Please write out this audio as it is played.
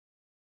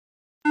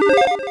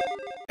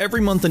Every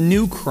month a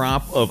new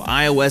crop of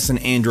iOS and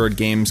Android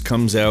games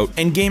comes out,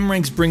 and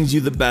GameRanks brings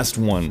you the best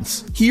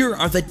ones. Here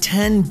are the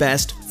 10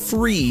 best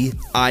free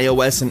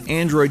iOS and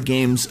Android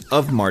games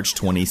of March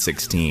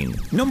 2016.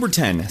 Number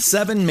 10,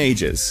 Seven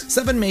Mages.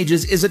 Seven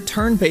Mages is a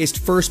turn-based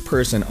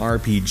first-person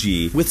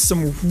RPG with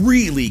some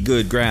really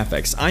good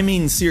graphics. I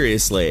mean,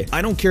 seriously,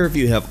 I don't care if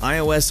you have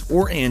iOS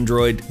or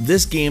Android,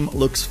 this game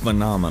looks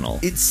phenomenal.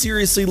 It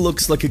seriously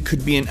looks like it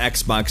could be an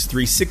Xbox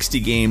 360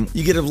 game.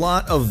 You get a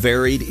lot of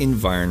varied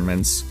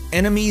environments.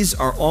 Enemies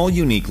are all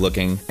unique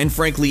looking, and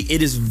frankly,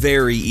 it is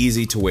very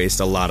easy to waste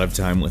a lot of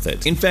time with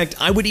it. In fact,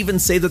 I would even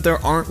say that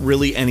there aren't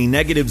really any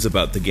negatives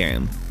about the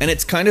game, and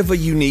it's kind of a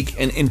unique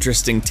and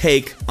interesting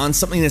take on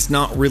something that's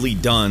not really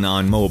done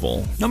on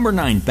mobile. Number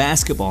 9,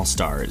 Basketball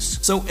Stars.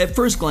 So at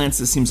first glance,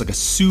 this seems like a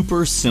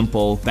super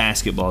simple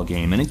basketball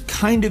game, and it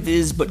kind of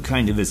is, but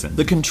kind of isn't.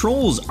 The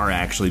controls are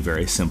actually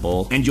very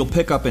simple, and you'll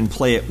pick up and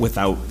play it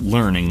without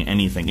learning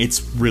anything. It's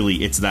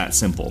that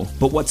simple.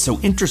 But what's so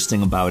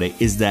interesting about it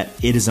is that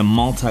it is a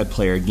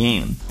multiplayer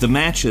game. The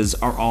matches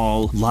are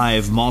all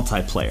live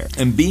multiplayer,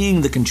 and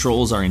being the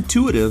controls are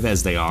intuitive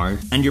as they are,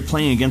 and you're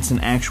playing against an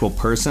actual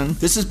person,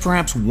 this is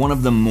perhaps one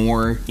of the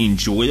more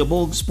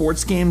enjoyable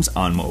sports games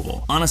on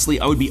mobile. Honestly,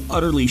 I would be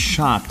utterly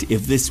shocked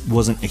if this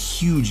wasn't a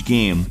huge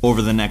game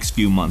over the next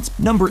few months.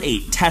 Number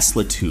 8,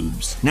 Tesla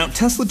Tubes. Now,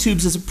 Tesla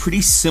Tubes is a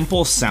pretty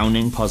simple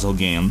sounding puzzle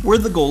game where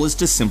the goal is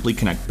to simply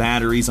connect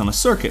batteries on a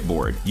circuit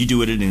board. You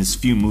do it in as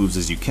few moves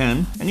as you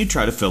can, and you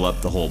try to fill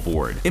up the whole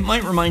board. It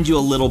might remind you a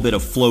little bit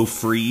of Flow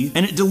Free,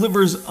 and it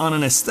delivers on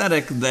an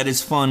aesthetic that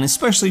is fun,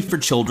 especially for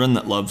children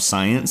that love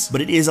science, but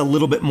it is a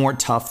little bit more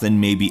tough than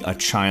maybe a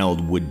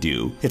child would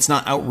do. It's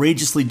not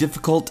outrageously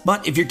difficult,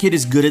 but if your kid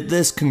is good at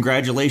this,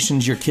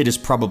 congratulations, your kid is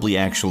probably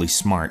actually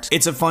smart.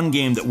 It's a fun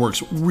game that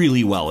works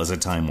really well as a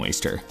time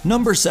waster.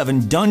 Number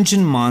 7,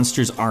 Dungeon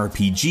Monsters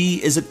RPG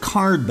is a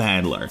card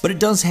battler, but it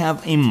does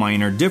have a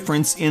minor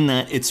difference in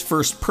that it's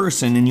first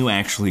person and you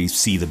actually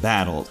see the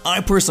battle.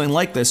 I personally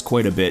like this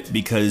quite a bit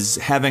because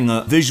having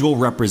a visual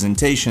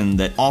representation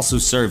that also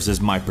serves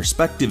as my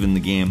perspective in the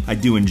game, I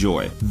do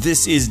enjoy.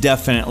 This is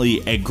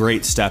definitely a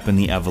great step in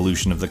the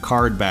evolution of the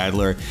card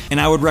battler,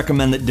 and I would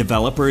recommend that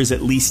developers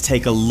at least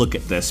take a look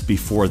at this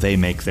before they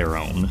make their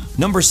own.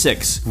 Number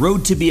 6,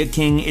 Road to be a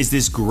King is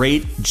this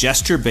great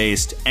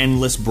gesture-based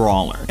endless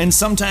brawler, and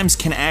sometimes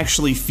can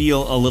actually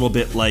feel a little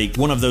bit like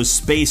one of those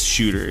space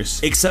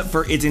shooters, except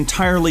for it's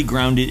entirely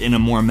grounded in a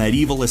more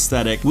medieval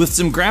aesthetic with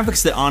some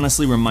graphics that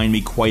honestly remind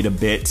me quite a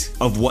bit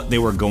of what they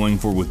were going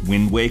for with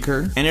Wind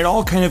Waker, and it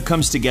all kind of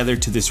comes together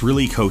to this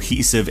really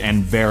cohesive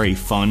and very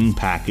fun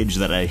package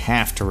that I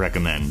have to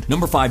recommend.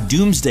 Number 5,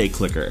 Doomsday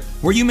Clicker,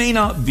 where you may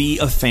not be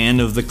a fan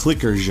of the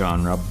clicker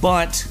genre,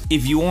 but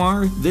if you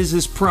are, this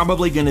is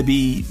probably going to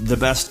be the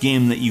best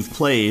game that you've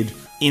played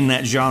in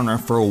that genre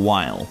for a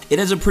while. It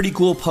has a pretty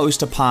cool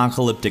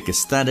post-apocalyptic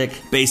aesthetic.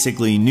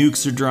 Basically,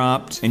 nukes are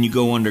dropped and you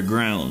go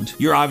underground.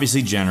 You're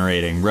obviously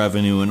generating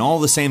revenue and all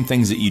the same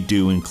things that you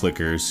do in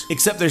clickers,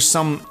 except there's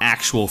some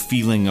actual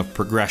feeling of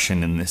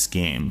progression in this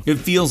game. It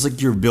feels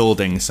like you're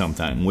building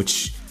something,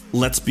 which,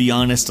 let's be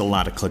honest, a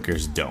lot of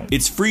clickers don't.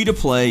 It's free to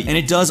play, and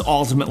it does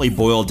ultimately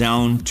boil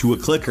down to a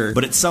clicker,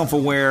 but it's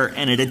self-aware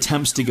and it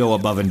attempts to go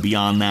above and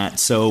beyond that,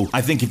 so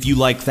I think if you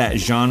like that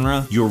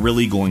genre, you're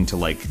really going to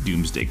like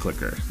Doomsday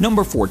Clicker.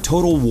 Number 4,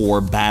 Total War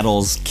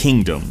Battles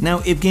Kingdom.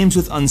 Now, if games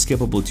with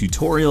unskippable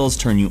tutorials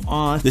turn you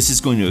off, this is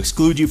going to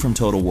exclude you from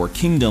Total War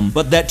Kingdom,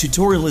 but that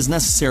tutorial is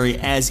necessary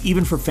as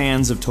even for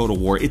fans of Total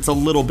War, it's a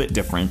little bit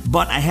different.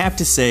 But I have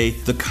to say,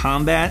 the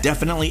combat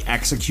definitely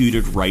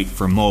executed right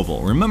for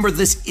mobile. Remember,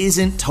 this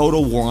isn't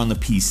Total War on the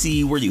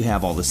PC where you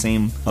have all the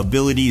same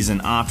abilities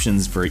and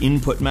options for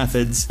input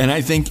methods, and I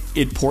think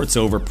it ports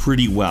over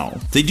pretty well.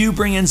 They do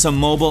bring in some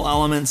mobile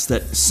elements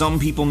that some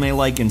people may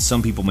like and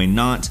some people may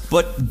not,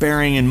 but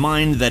bearing in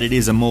mind that it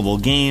is a mobile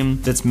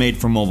game that's made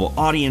for mobile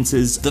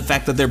audiences, the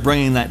fact that they're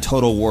bringing that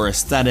Total War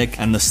aesthetic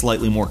and the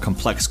slightly more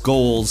complex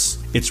goals,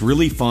 it's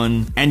really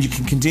fun, and you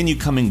can continue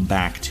coming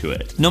back to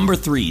it. Number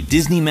 3,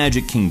 Disney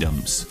Magic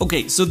Kingdoms.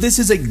 Okay, so this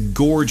is a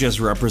gorgeous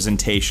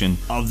representation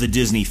of the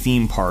Disney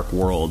theme park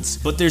worlds,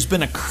 but there's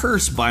been a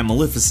curse by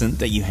Maleficent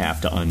that you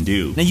have to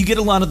undo. Now, you get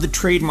a lot of the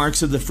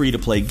trademarks of the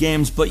free-to-play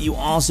games, but you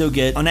also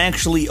get an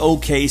actually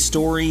okay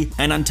story,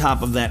 and on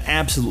top of that,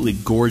 absolutely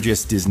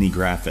gorgeous Disney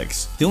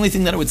graphics. The only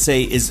thing that I would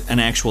say is an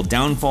actual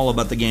downfall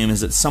about the game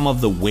is that some of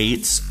the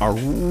waits are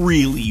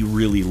really,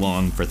 really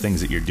long for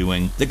things that you're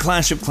doing. The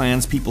Clash of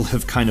Clans people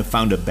have kind of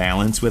found a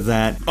balance with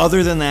that.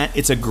 Other than that,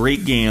 it's a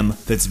great game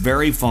that's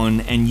very fun,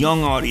 and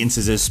young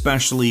audiences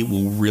especially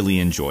will really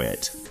enjoy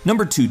it.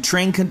 Number 2,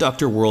 Train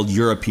Conductor World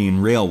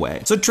European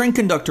Railway. So Train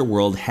Conductor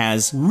World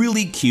has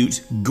really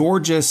cute,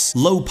 gorgeous,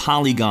 low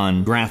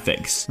polygon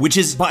graphics, which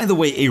is, by the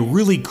way, a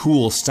really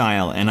cool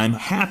style, and I'm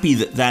happy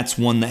that that's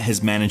one that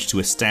has managed to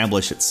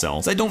establish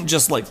itself. I don't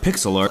just like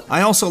pixel art,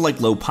 I also like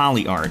low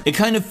poly art. It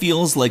kind of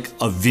feels like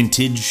a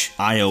vintage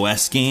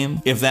iOS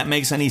game, if that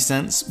makes any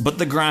sense, but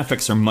the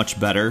graphics are much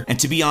better, and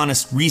to be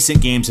honest,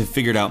 recent games have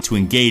figured out to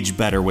engage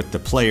better with the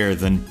player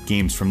than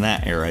games from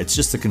that era. It's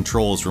just the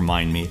controls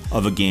remind me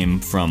of a game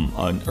from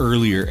an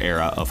earlier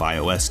era of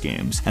iOS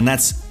games, and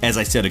that's, as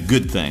I said, a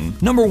good thing.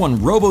 Number 1,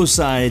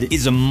 Roboside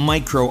is a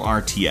micro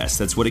RTS,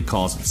 that's what it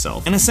calls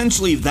itself, and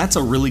essentially that's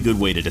a really good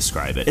way to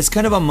describe it. It's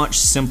kind of a much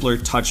simpler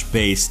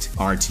touch-based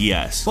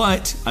RTS,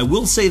 but I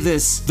will say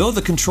this, though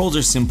the controls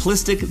are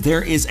simplistic,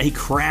 there is a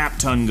crap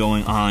ton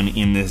going on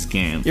in this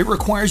game. It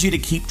requires you to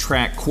keep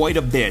track quite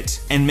a bit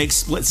and make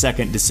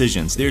split-second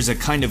decisions. There's a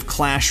kind of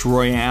Clash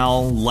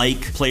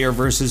Royale-like player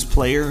versus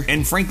player,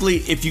 and frankly,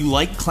 if you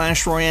like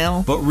Clash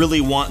Royale, but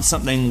really want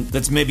something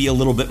that's maybe a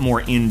little bit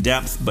more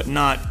in-depth, but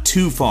not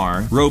too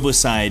far,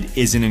 Roboside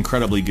is an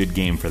incredibly good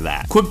game for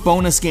that. Quick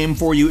bonus game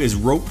for you is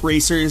Rope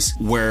Racers,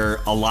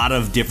 where a lot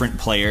of different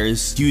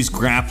players use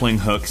grappling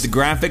hooks. The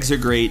graphics are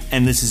great,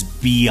 and this is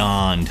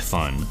beyond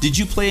fun. Did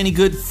you play any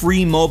good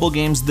free mobile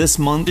games this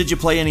month? Did you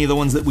play any of the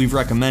ones that we've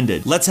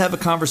recommended? Let's have a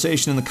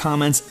conversation in the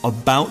comments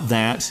about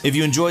that. If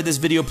you enjoyed this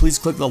video, please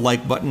click the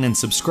like button and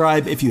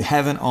subscribe if you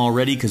haven't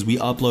already, because we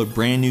upload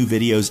brand new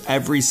videos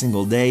every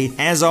single day.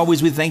 As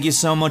always, we thank you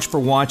so much for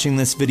watching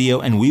this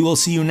video, and we will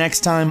see you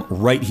next time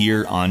right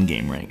here on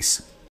GameRanks.